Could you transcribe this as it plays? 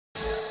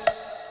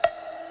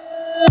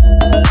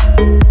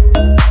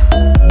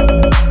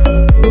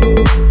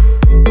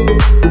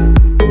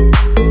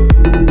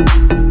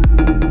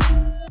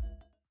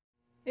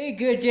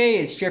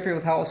Jeffrey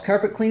with Howell's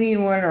Carpet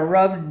Cleaning. We're in a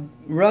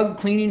rug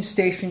cleaning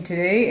station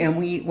today, and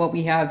what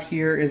we have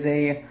here is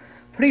a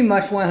pretty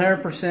much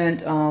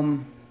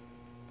 100%.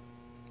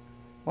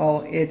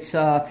 Well, it's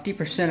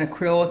 50%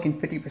 acrylic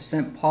and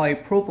 50%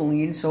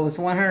 polypropylene, so it's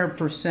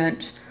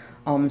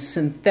 100%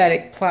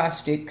 synthetic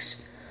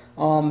plastics.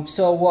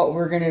 So what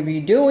we're going to be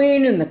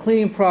doing in the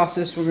cleaning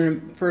process,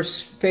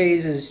 first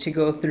phase is to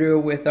go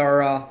through with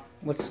our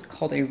what's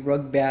called a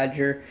rug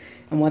badger.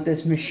 And what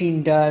this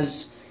machine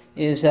does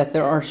is that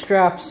there are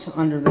straps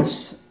under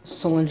this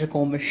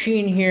cylindrical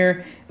machine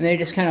here, and they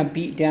just kind of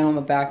beat down on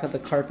the back of the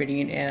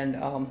carpeting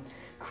and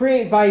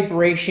create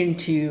vibration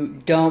to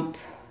dump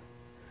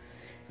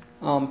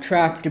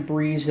trapped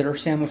debris that are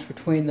sandwiched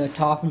between the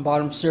top and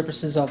bottom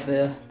surfaces of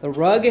the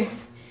rug,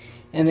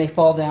 and they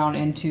fall down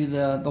into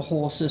the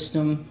whole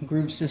system,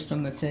 groove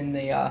system that's in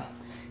the,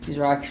 these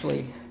are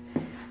actually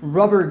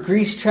rubber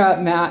grease trap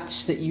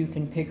mats that you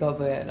can pick up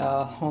at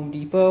Home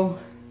Depot.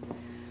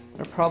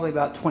 They're probably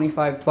about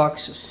 25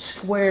 bucks a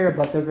square,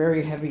 but they're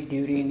very heavy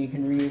duty and you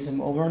can reuse them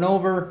over and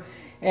over.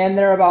 And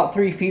they're about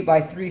 3 feet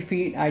by 3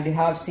 feet. I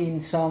have seen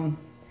some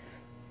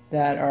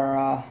that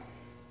are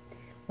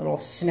little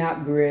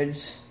snap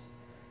grids.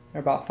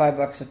 They're about 5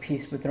 bucks a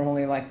piece, but they're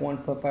only like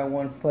 1 foot by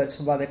 1 foot.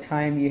 So by the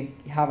time you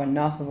have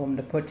enough of them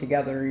to put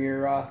together,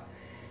 you're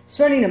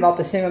spending about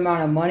the same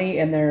amount of money,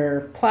 and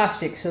they're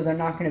plastic, so they're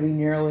not going to be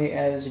nearly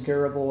as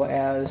durable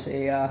as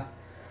a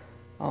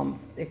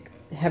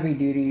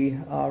heavy-duty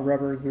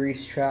rubber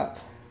grease trap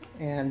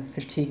and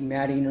fatigue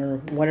matting or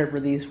whatever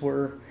these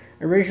were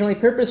originally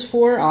purposed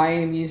for. I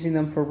am using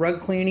them for rug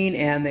cleaning,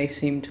 and they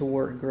seem to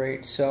work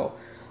great. So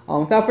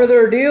without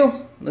further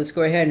ado, let's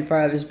go ahead and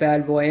fire this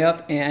bad boy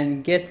up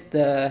and get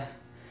the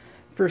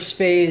first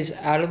phase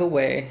out of the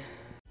way.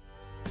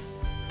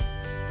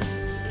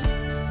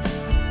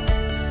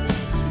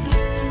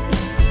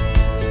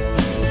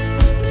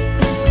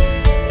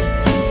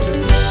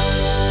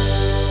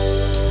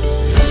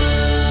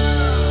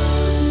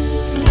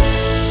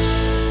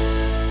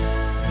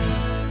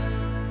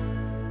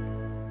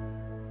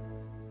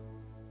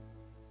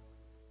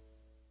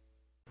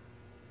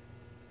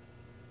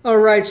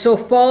 Alright, so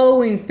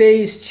following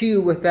phase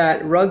 2 with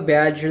that rug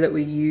badger that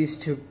we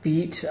used to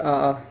beat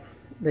the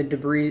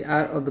debris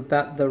out of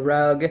the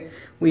rug,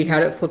 we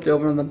had it flipped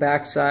over on the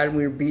back side and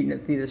we were beating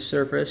it through the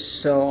surface,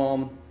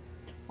 so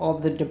all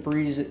the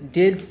debris that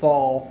did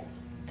fell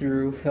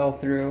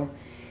through.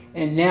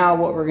 And now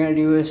what we're going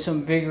to do is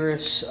some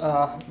vigorous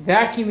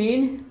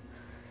vacuuming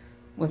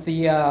with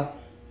the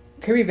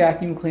Kirby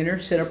vacuum cleaner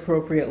set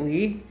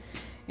appropriately,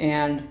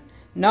 and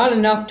not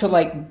enough to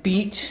like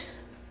beat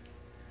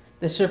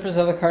the surface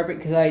of the carpet,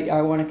 because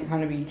I want to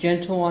kind of be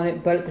gentle on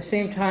it, but at the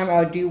same time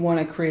I do want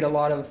to create a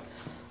lot of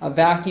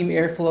vacuum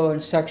airflow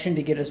and suction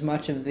to get as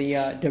much of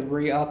the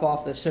debris up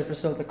off the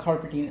surface of the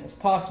carpeting as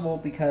possible,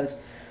 because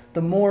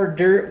the more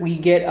dirt we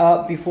get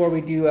up before we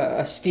do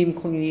a steam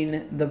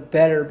cleaning, the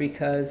better,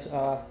 because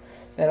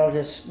that'll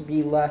just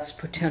be less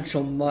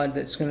potential mud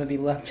that's going to be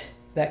left,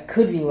 that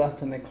could be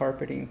left in the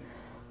carpeting.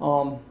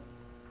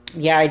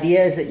 The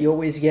idea is that you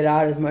always get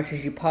out as much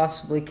as you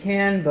possibly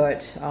can,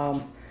 but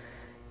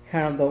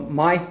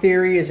my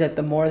theory is that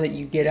the more that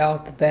you get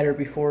out, the better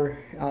before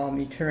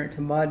you turn it to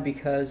mud,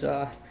 because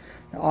the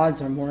odds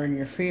are more in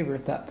your favor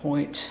at that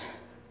point.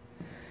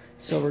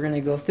 So we're going to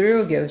go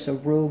through, give us a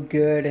real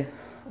good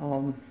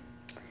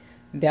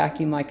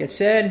vacuum like I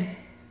said,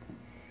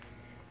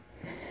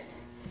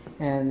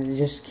 and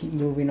just keep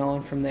moving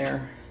on from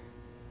there.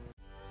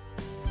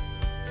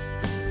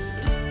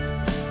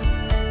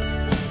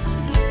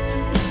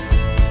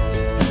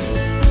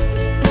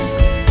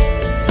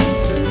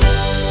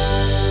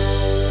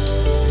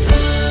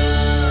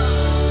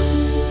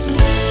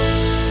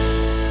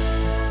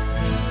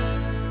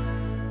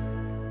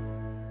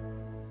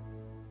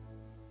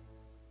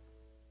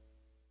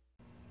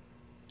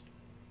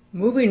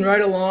 Moving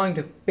right along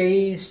to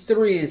phase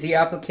 3 is the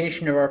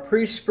application of our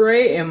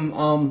pre-spray,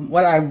 and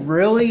what I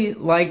really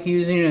like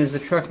using is the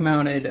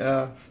truck-mounted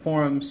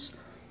Forums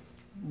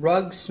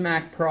Rug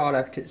Smack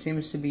product. It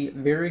seems to be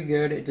very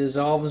good. It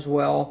dissolves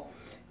well.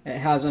 It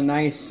has a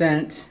nice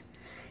scent,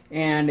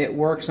 and it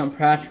works on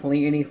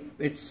practically any.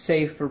 It's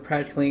safe for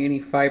practically any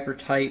fiber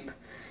type.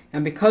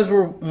 And because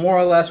we're more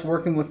or less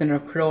working with an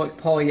acrylic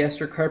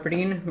polyester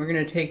carpeting, we're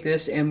going to take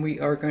this and we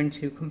are going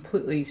to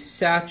completely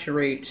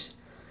saturate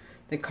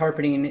the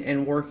carpeting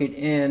and work it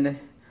in,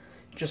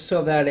 just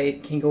so that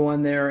it can go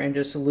in there and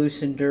just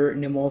loosen dirt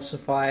and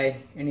emulsify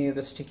any of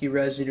the sticky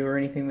residue or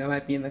anything that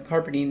might be in the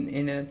carpeting,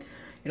 and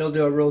it'll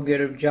do a real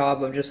good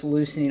job of just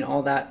loosening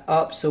all that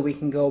up, so we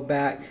can go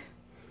back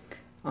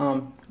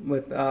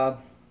with a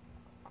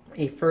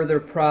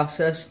further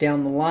process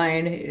down the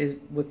line is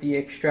with the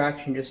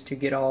extraction, just to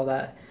get all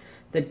that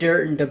the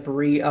dirt and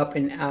debris up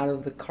and out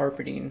of the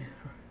carpeting.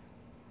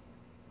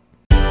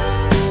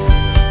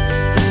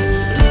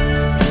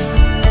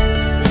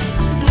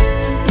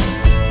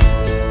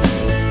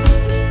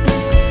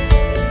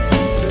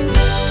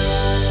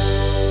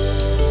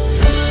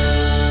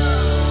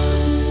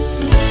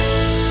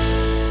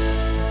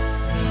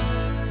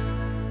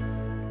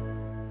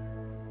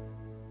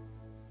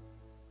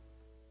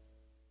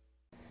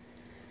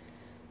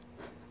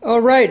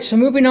 Alright, so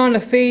moving on to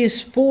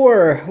phase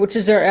 4, which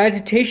is our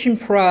agitation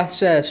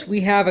process.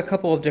 We have a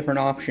couple of different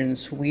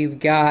options. We've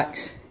got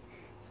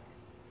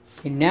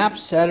a nap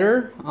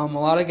setter. A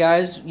lot of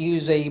guys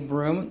use a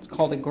broom. It's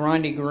called a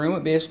grindy broom.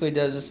 It basically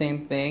does the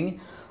same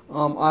thing.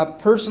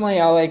 Personally,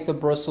 I like the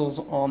bristles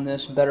on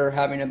this better,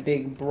 having a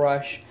big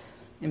brush.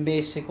 And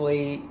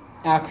basically,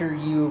 after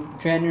you've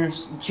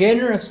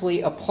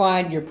generously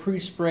applied your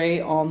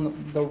pre-spray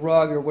on the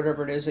rug or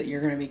whatever it is that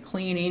you're going to be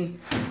cleaning,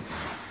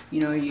 you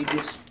know, you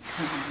just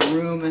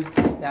broom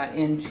that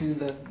into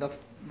the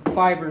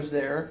fibers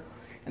there,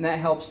 and that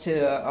helps to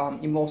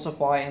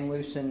emulsify and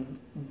loosen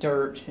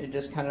dirt. It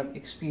just kind of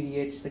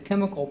expedites the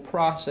chemical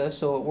process,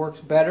 so it works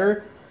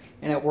better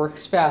and it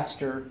works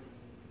faster.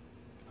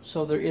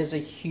 So there is a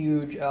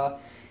huge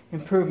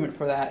improvement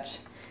for that.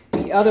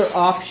 The other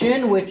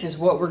option, which is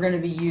what we're going to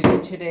be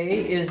using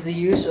today, is the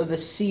use of the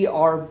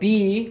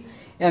CRB,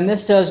 and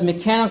this does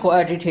mechanical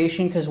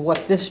agitation, because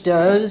what this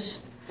does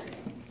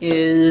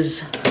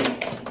is,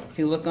 if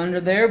you look under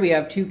there, we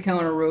have 2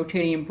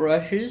 counter-rotating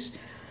brushes.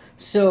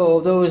 So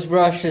those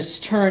brushes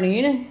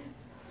turning,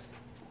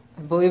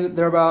 I believe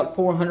they're about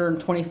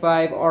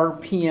 425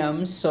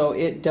 RPMs, so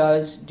it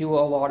does do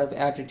a lot of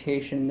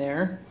agitation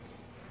there.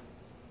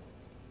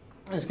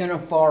 It's going to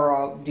far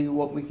outdo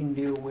what we can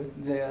do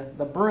with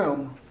the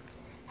broom.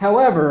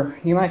 However,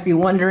 you might be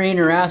wondering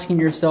or asking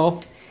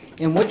yourself,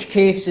 in which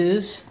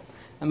cases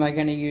am I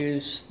going to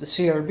use the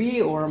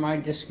CRB, or am I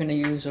just going to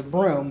use a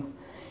broom?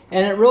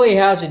 And it really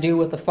has to do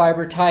with the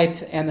fiber type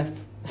and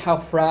how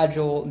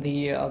fragile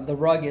the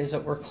rug is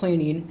that we're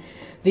cleaning.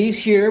 These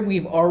here,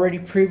 we've already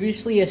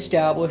previously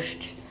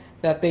established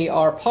that they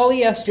are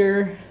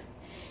polyester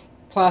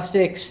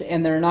plastics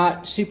and they're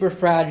not super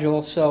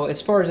fragile. So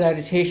as far as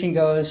agitation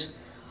goes,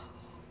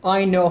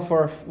 I know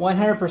for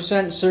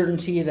 100%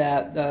 certainty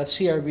that the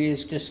CRB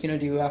is just going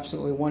to do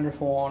absolutely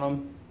wonderful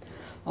on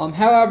them.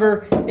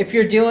 However, if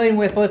you're dealing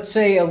with, let's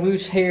say, a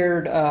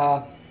loose-haired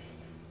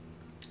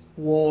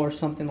wool or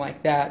something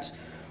like that,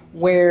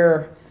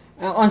 where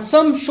on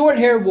some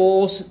short-haired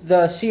wools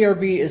the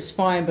CRB is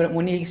fine, but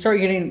when you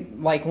start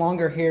getting like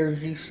longer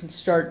hairs, you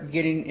start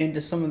getting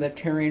into some of the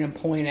tearing and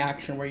pulling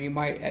action where you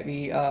might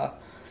be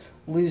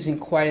losing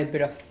quite a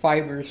bit of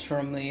fibers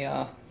from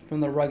the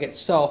rug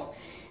itself.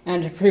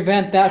 And to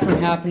prevent that from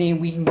happening,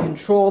 we can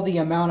control the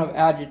amount of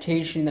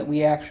agitation that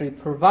we actually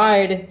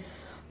provide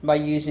by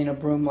using a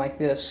broom like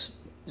this.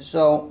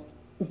 So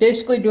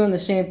basically doing the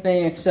same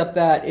thing, except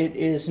that it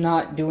is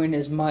not doing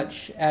as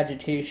much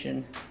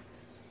agitation.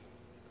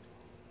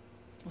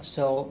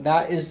 So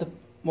that is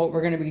what we're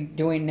going to be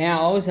doing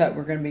now, is that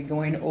we're going to be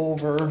going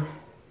over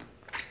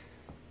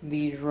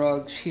these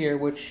rugs here,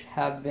 which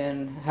have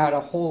had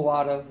a whole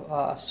lot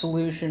of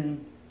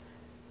solution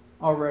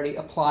already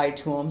applied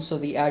to them, so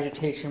the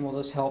agitation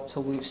will just help to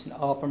loosen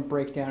up and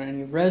break down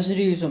any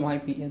residues that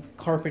might be in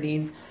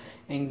carpeting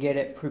and get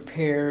it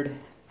prepared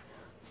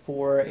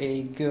for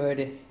a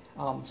good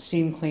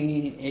steam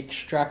cleaning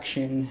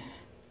extraction.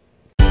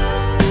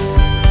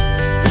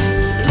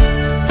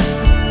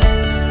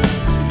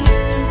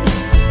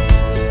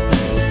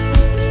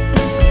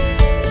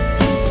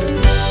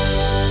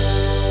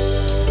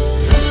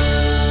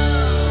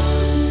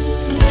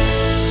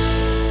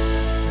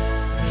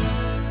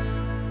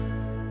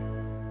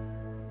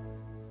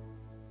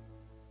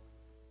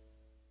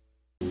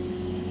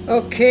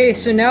 Okay,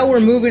 so now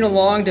we're moving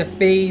along to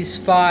phase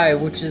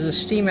 5, which is a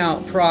steam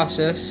out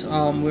process.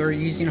 We're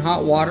using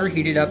hot water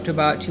heated up to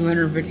about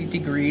 250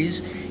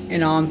 degrees,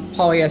 and on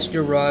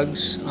polyester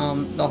rugs,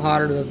 the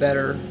hotter the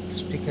better,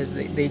 just because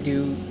they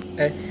do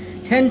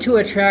tend to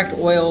attract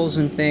oils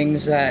and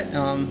things that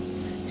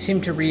seem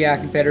to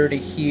react better to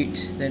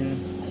heat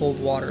than cold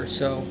water.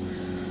 So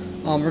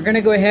we're going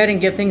to go ahead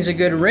and give things a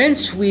good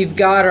rinse. We've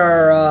got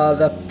our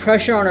the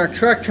pressure on our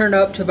truck turned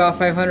up to about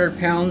 500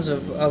 pounds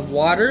of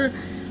water.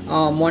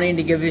 Wanting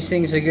to give these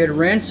things a good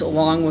rinse.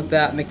 Along with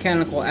that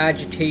mechanical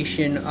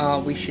agitation,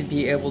 we should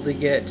be able to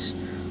get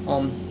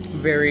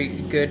very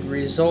good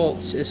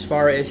results as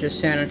far as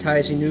just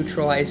sanitizing,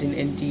 neutralizing,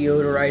 and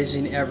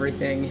deodorizing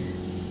everything.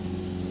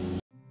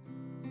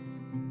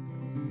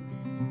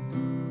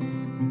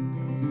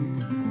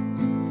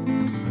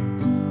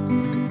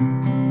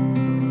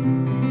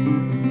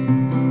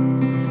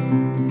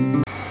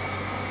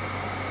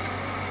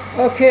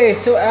 Okay,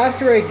 so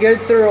after a good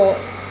thorough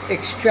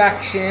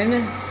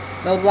extraction,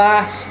 the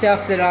last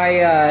step that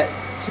I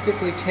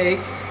typically take,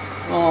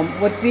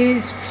 with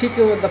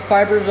the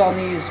fibers on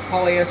these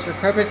polyester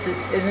carpets, it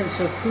isn't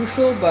so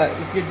crucial, but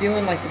if you're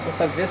dealing like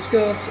with a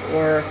viscose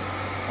or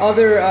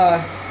other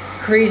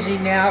crazy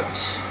napped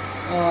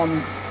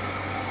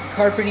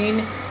carpeting,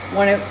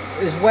 when it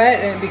is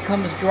wet and it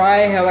becomes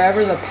dry,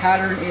 however, the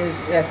pattern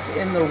that's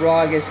in the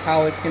rug is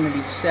how it's going to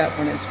be set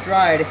when it's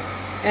dried.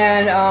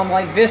 And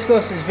like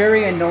viscose is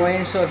very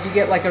annoying, so if you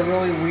get like a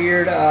really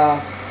weird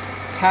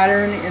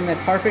pattern in the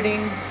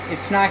carpeting,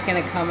 it's not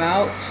going to come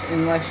out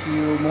unless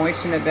you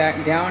moisten it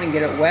back down and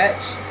get it wet,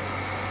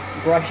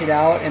 brush it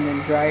out, and then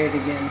dry it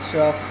again.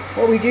 So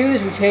what we do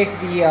is we take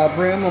the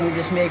brim and we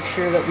just make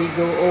sure that we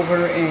go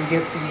over and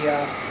get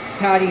the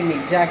padding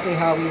exactly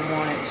how we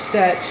want it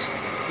set.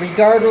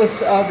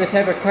 Regardless of the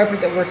type of carpet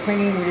that we're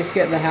cleaning, we just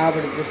get in the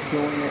habit of just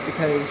doing it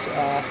because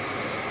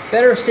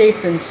better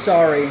safe than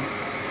sorry.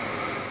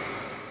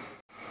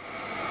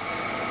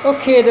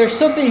 Okay, there's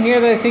something here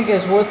that I think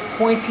is worth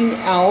pointing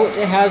out.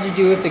 It has to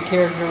do with the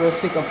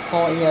characteristic of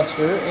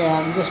polyester,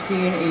 and this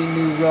being a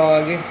new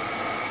rug,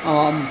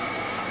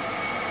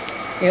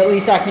 at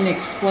least I can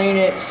explain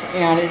it,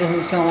 and it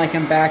doesn't sound like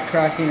I'm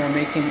backtracking or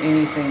making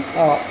anything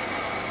up.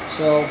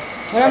 So,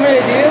 what I'm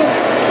going to do,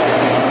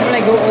 I'm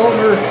going to go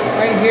over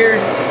right here.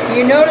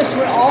 You notice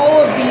when all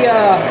of the,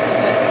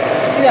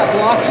 see that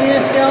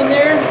blotchiness down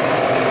there?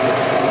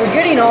 We're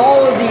getting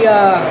all of the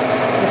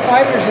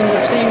fibers in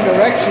the same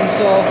direction,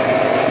 so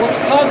what's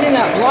causing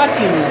that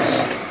blotchiness?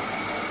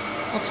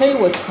 I'll tell you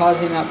what's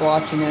causing that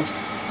blotchiness.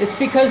 It's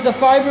because the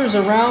fibers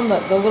around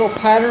the little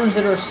patterns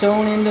that are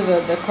sewn into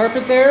the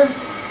carpet there,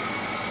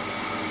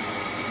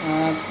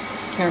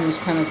 camera's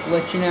kind of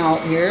glitching out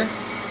here,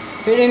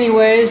 but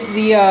anyways,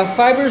 the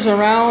fibers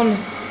around,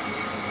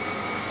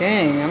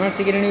 dang, I'm gonna have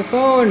to get a new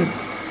phone.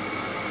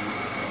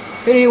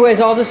 But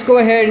anyways, I'll just go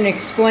ahead and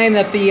explain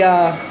that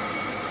the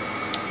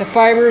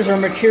fibers or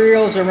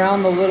materials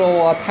around the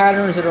little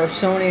patterns that are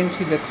sewn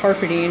into the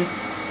carpeting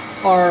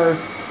are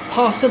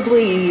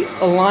possibly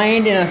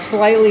aligned in a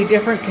slightly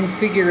different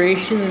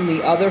configuration than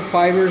the other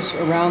fibers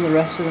around the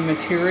rest of the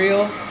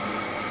material.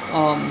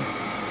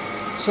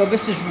 So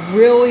this is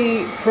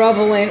really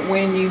prevalent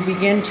when you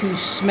begin to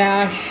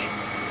smash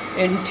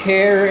and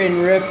tear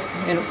and rip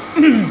and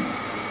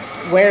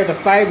wear the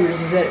fibers,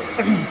 is that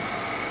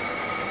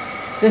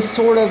this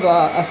sort of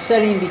a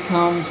setting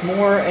becomes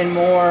more and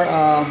more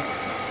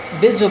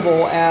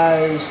visible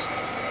as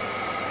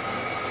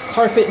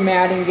carpet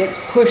matting gets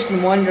pushed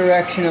in one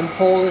direction and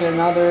pulled in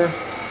another,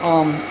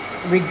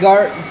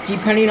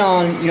 depending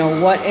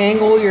on what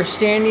angle you're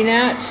standing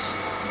at,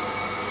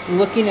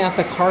 looking at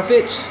the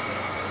carpet.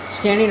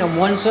 Standing on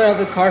one side of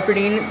the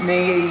carpeting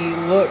may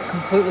look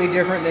completely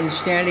different than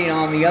standing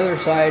on the other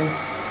side,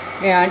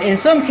 and in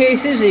some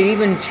cases it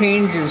even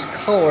changes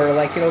color,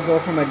 like it'll go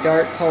from a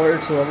dark color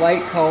to a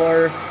light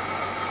color,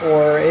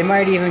 or it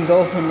might even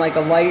go from like a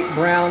light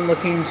brown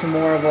looking to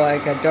more of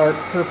like a dark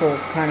purple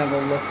kind of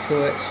a look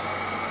to it.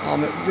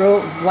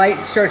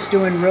 Light starts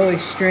doing really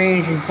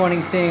strange and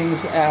funny things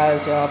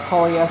as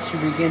polyester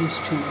begins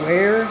to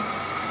wear,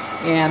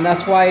 and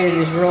that's why it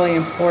is really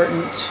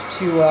important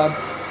to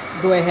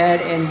go ahead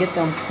and get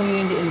them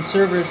cleaned and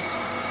serviced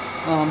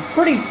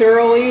pretty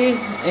thoroughly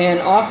and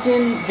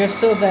often, just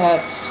so that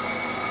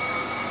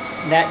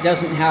that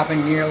doesn't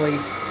happen nearly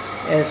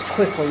as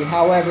quickly.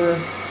 However,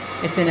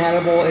 it's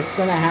inevitable, it's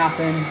going to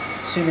happen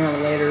sooner or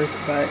later,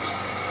 but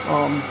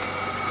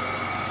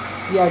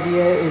the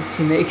idea is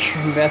to make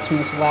your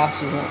investments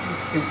last as long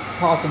as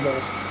possible.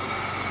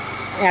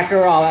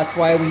 After all, that's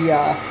why we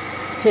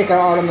take our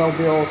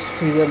automobiles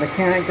to the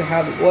mechanic to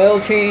have the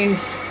oil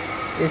changed,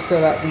 is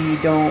so that we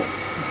don't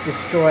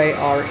destroy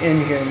our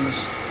engines.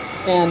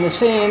 And the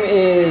same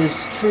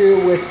is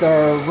true with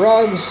our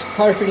rugs,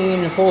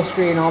 carpeting,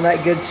 upholstery, and all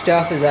that good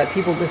stuff, is that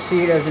people just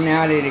see it as an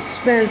added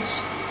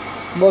expense.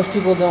 Most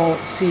people don't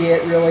see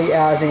it really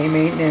as a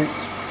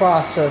maintenance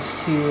process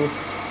to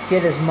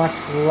get as much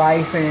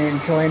life and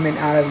enjoyment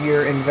out of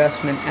your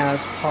investment as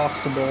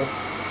possible.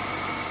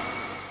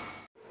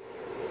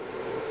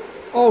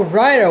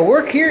 Alright, our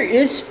work here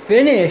is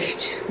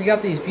finished. We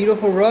got these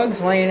beautiful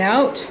rugs laying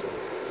out.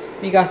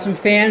 We got some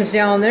fans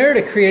down there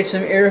to create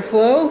some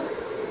airflow.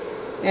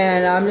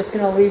 And I'm just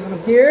going to leave them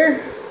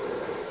here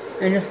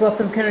and just let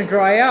them kind of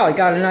dry out. I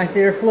got a nice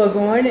airflow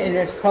going, and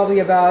it's probably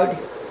about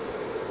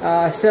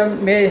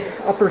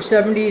upper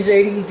 70s,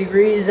 80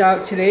 degrees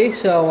out today,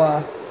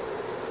 so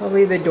I'll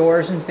leave the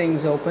doors and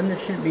things open. There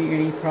shouldn't be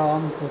any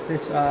problem with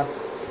this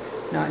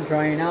not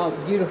drying out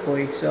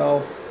beautifully.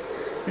 So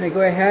I'm going to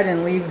go ahead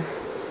and leave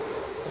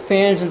the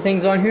fans and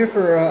things on here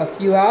for a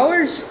few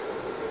hours.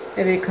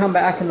 Maybe come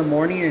back in the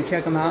morning and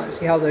check them out and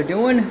see how they're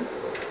doing.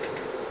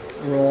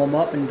 Roll them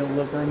up and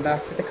deliver them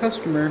back to the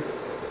customer.